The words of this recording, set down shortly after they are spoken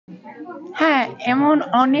হ্যাঁ, এমন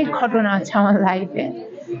অনেক ঘটনা আছে আমার লাইফে।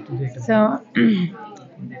 সো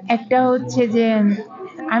একটা হচ্ছে যে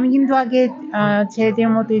আমি কিন্তু আগে ছেলেদের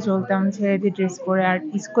মতোই চলতাম, ছেলেদের ড্রেস পরে। আর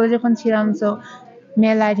স্কুলে যখন ছিলাম সো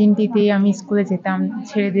মেল আইডেন্টিটি আমি স্কুলে যেতাম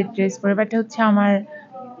ছেলেদের ড্রেস পরে। বাট হচ্ছে আমার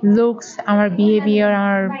লুকস, আমার বিহেভিয়ার,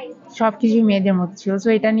 আমার সবকিছুই মেয়েদের মতো ছিল। সো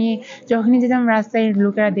এটা নিয়ে যখনই যেতাম রাস্তায়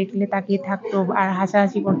লোকেরা দেখলে তাকিয়ে থাকতো আর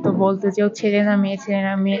হাসাহাসি করতো, বলতো যে ও ছেলে না মেয়ে, ছেলে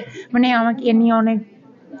না মেয়ে। মানে আমাকে এ নিয়ে অনেক,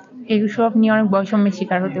 এইসব নিয়ে অনেক বৈষম্যের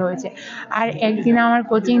শিকার হতে হয়েছে। আর একদিন আমার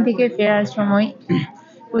কোচিং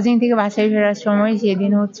থেকে বাসায় ফেরার সময়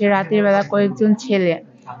সেদিন হচ্ছে রাতের বেলা কয়েকজন ছেলে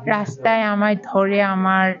রাস্তায় আমায় ধরে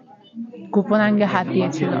আমার গোপনাঙ্গে হাত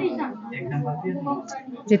দিয়েছিল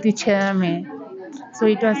যে তুই ছেলে না মেয়ে। So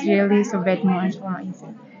it was really so bad moment for my.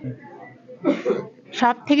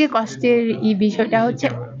 সব থেকে কষ্টের এই বিষয়টা হচ্ছে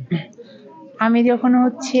আমি যখন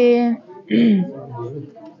হচ্ছে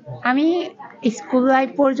আমি স্কুল লাইফ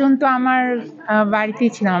পর্যন্ত আমার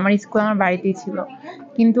বাড়িতেই ছিলাম, আমার স্কুল আমার বাড়িতেই ছিল।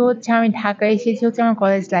 কিন্তু হচ্ছে আমি ঢাকায় এসেছি হচ্ছে আমার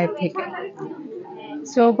কলেজ লাইফ থেকে।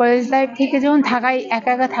 সো কলেজ লাইফ থেকে যখন ঢাকায়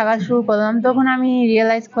একা একা থাকা শুরু করলাম তখন আমি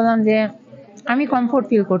রিয়েলাইজ করলাম যে আমি কমফোর্ট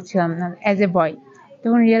ফিল করছিলাম না অ্যাজ এ বয়।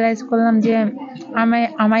 তখন রিয়েলাইজ করলাম যে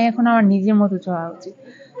আমায় এখন আমার নিজের মতো চলা উচিত।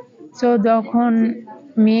 সো যখন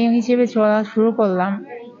মেয়ে হিসেবে চলা শুরু করলাম,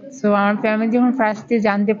 সো আমার ফ্যামিলি যখন ফার্স্টে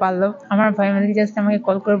জানতে পারলো, আমার ফ্যামিলি জাস্ট আমাকে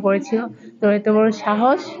কল করে বলেছিল তোর এত বড়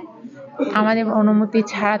সাহস, আমাদের অনুমতি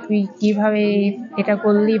ছাড়া তুই কিভাবে এটা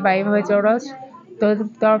করলি বা এইভাবে চড়স, তো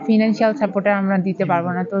তোর ফিনান্সিয়াল সাপোর্ট আমরা দিতে পারবো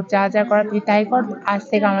না, তো যা যা করা তুই তাই কর, আজ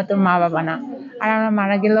থেকে আমরা তোর মা বাবা না, আর আমরা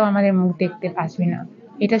মারা গেলেও আমাদের মুখ দেখতে পাসবি না।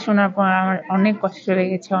 এটা শোনার পর আমার অনেক কষ্ট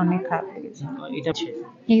লেগেছে, অনেক খারাপ লেগেছে।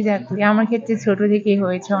 এক্স্যাক্টলি আমার ক্ষেত্রে ছোট থেকেই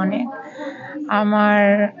হয়েছে অনেক। আমার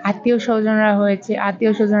আত্মীয়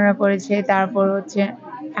স্বজনরা করেছে, তারপর হচ্ছে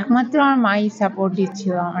একমাত্র আমার মাই সাপোর্টিভ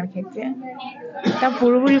ছিল আমার ক্ষেত্রে। তা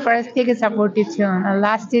পুরোপুরি ফার্স্ট থেকে সাপোর্টিভ ছিল না,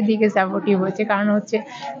 লাস্টের দিকে সাপোর্টিভ হয়েছে। কারণ হচ্ছে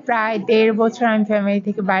প্রায় 1.5 বছর আমি ফ্যামিলি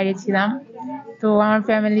থেকে বাইরে ছিলাম। তো আমার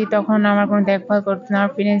ফ্যামিলি তখন আমার কোনো দেখভাল করতো না,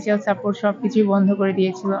 আমার ফিনান্সিয়াল সাপোর্ট সব কিছুই বন্ধ করে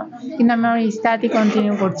দিয়েছিল। কিন্তু আমি আমার স্টাডি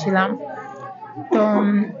কন্টিনিউ করছিলাম। তো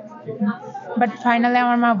বাট ফাইনালি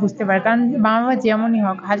আমার মা বুঝতে পারে, কারণ মা বাবা যেমনই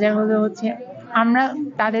হোক হাজার হলেও হচ্ছে আমরা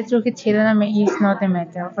তাদের চোখে ছেলে না মেয়ে ইজ নট এ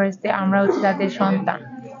ম্যাটার, ফার্স্টে আমরা হচ্ছে তাদের সন্তান।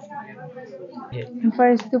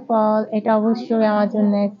 ফার্স্ট অফ অল এটা অবশ্যই আমার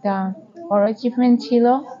জন্য একটা বড় অ্যাচিভমেন্ট ছিল।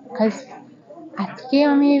 Because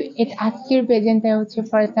আজকের প্রেজেন্টে হচ্ছে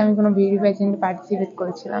ফার্স্ট আমি কোনো বিউটি প্যাজেন্টে পার্টিসিপেট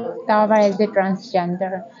করেছিলাম, তাও আবার as a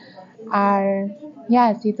transgender. R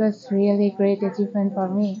yes, it was really a great achievement for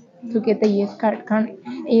me to get the yes card, কারণ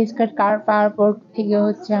yes card পাওয়ার পর থেকে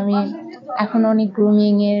হচ্ছে আমি এখন অনেক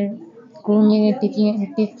গ্রুমিং এর টিচিং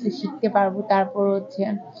শিখতে পারবো। তারপর হচ্ছে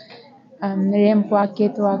ramp walk,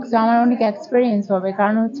 Kate walk. So আমার অনেক এক্সপিরিয়েন্স হবে,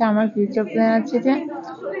 কারণ হচ্ছে আমার ফিউচার প্ল্যান আছে যে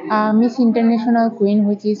miss international queen,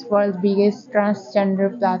 which is world biggest transgender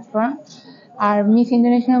platform. R miss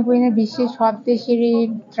international কুইনে বিশ্বের সব দেশেরই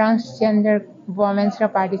ট্রান্সজেন্ডার ওমেন্সরা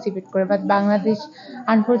পার্টিসিপেট করে, বাট বাংলাদেশ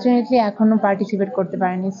আনফর্চুনেটলি এখনো পার্টিসিপেট করতে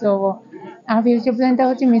পারেনি। সো আমার ফিউচার প্ল্যানটা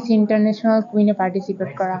হচ্ছে মিস ইন্টারন্যাশনাল কুইনে পার্টিসিপেট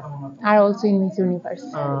করা, are also in miss universe.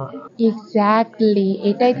 Exactly,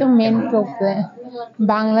 এটাই তো মেন প্রবলেম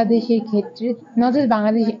বাংলাদেশের ক্ষেত্রে, not just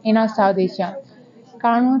Bangladesh, in R south Asia.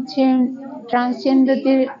 কারণ হচ্ছে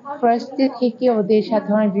ট্রান্সজেন্ডারদের ফার্স্টে থেকে ওদের সাথে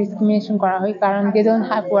অনেক ডিসক্রিমিনেশন করা হয়, কারণ they don't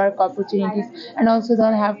have work opportunities and also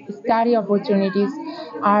don't have study opportunities,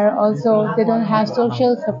 are also they don't have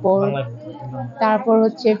social support. তারপর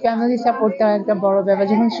হচ্ছে ফ্যামিলি সাপোর্টটাও একটা বড় ব্যাপার।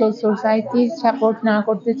 যখন সোসাইটি সাপোর্ট না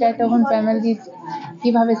করতে চায় তখন ফ্যামিলি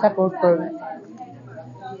কিভাবে সাপোর্ট করবে?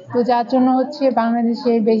 তো যার জন্য হচ্ছে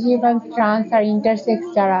বাংলাদেশের বেশিরভাগ ট্রান্স আর ইন্টারসেক্স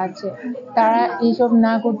যারা আছে তারা এইসব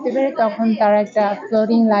না করতে পেরে তখন তারা একটা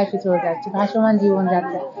ফ্লোটিং লাইফে চলে যাচ্ছে, ভাসমান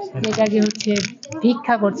জীবনযাত্রা, যেটাকে হচ্ছে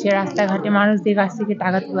ভিক্ষা করছে রাস্তাঘাটে, মানুষদের কাছ থেকে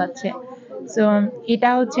টাকা তোলাচ্ছে। সো এটা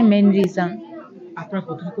হচ্ছে মেন রিজন।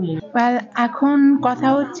 এখন কথা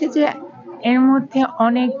হচ্ছে যে এর মধ্যে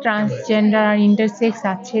অনেক ট্রান্সজেন্ডার আর ইন্টারসেক্স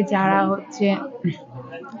আছে যারা হচ্ছে,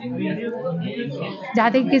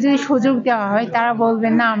 যাদেরকে যদি সুযোগ দেওয়া হয় তারা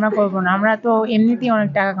বলবেন না আমরা করবো না, আমরা তো এমনিতেই অনেক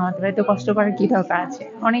টাকা কামাতে পারি, তো কষ্ট করার কি দরকার আছে।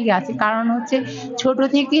 অনেকে আছে, কারণ হচ্ছে ছোট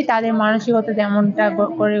থেকেই তাদের মানসিকতা তেমনটা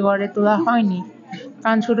করে গড়ে তোলা হয়নি।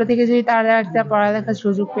 কারণ ছোট থেকে যদি তারা একটা পড়ালেখার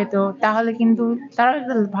সুযোগ পেত তাহলে কিন্তু তারা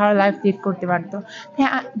একটা ভালো লাইফ লিড করতে পারতো।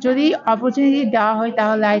 হ্যাঁ, যদি অপরচুনিটি দেওয়া হয়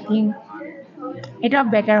তাহলে আই থিঙ্ক এটা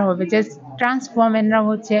বেটার হবে। জাস্ট ট্রান্স ওমেনরা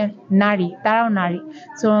হচ্ছে নারী, তারাও নারী।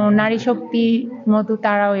 সো নারী শক্তির মতো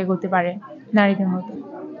তারাও এগোতে পারে নারীদের মতো।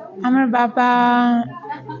 আমার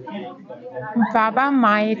বাবা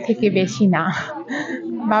মায়ের থেকে বেশি না,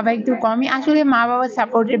 বাবা একটু কমই। আসলে মা বাবার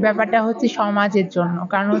সাপোর্টের ব্যাপারটা হচ্ছে সমাজের জন্য,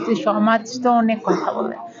 কারণ হচ্ছে সমাজ তো অনেক কথা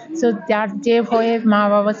বলে। সো যার যে ভয়ে মা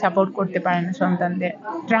বাবা সাপোর্ট করতে পারে না সন্তানদের,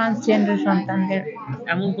 ট্রান্সজেন্ডার সন্তানদের।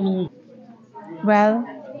 এমন কোনো ওয়েল,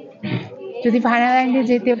 যদি ফাইনাল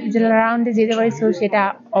রাউন্ডে যেতে পারি, সো সেটা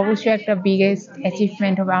অবশ্যই একটা বিগেস্ট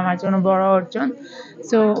অ্যাচিভমেন্ট হবে আমার জন্য, বড় অর্জন।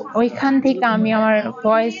 সো ওইখান থেকে আমি আমার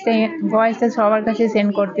ভয়েসটা সবার কাছে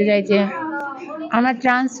সেন্ড করতে চাই যে আমরা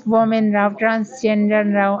ট্রান্স ওমেনরাও,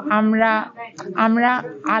 ট্রান্সজেন্ডাররাও, আমরা আমরা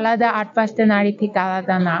আলাদা, ৮-৫টা নারী থেকে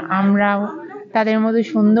আলাদা না। আমরাও তাদের মতো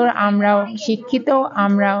সুন্দর, আমরাও শিক্ষিত,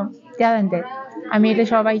 আমরাও ট্যালেন্টেড। আমি এটা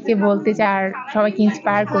সবাইকে বলতে চাই আর সবাইকে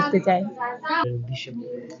ইন্সপায়ার করতে চাই। উদ্দেশ্যে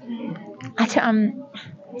আচ্ছা,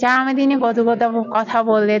 যারা আমাদের নিয়ে কত কথা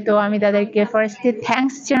বললে, তো আমি তাদেরকে ফার্স্টে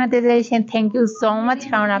থ্যাঙ্কস জানাতে চাই। থ্যাংক ইউ সো মাচ,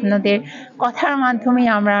 কারণ আপনাদের কথার মাধ্যমেই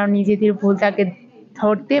আমরা নিজেদের ভুলটাকে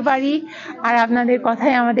ধরতে পারি, আর আপনাদের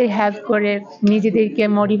কথাই আমাদের হেল্প করে নিজেদেরকে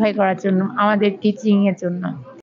মডিফাই করার জন্য, আমাদের টিচিংয়ের জন্য।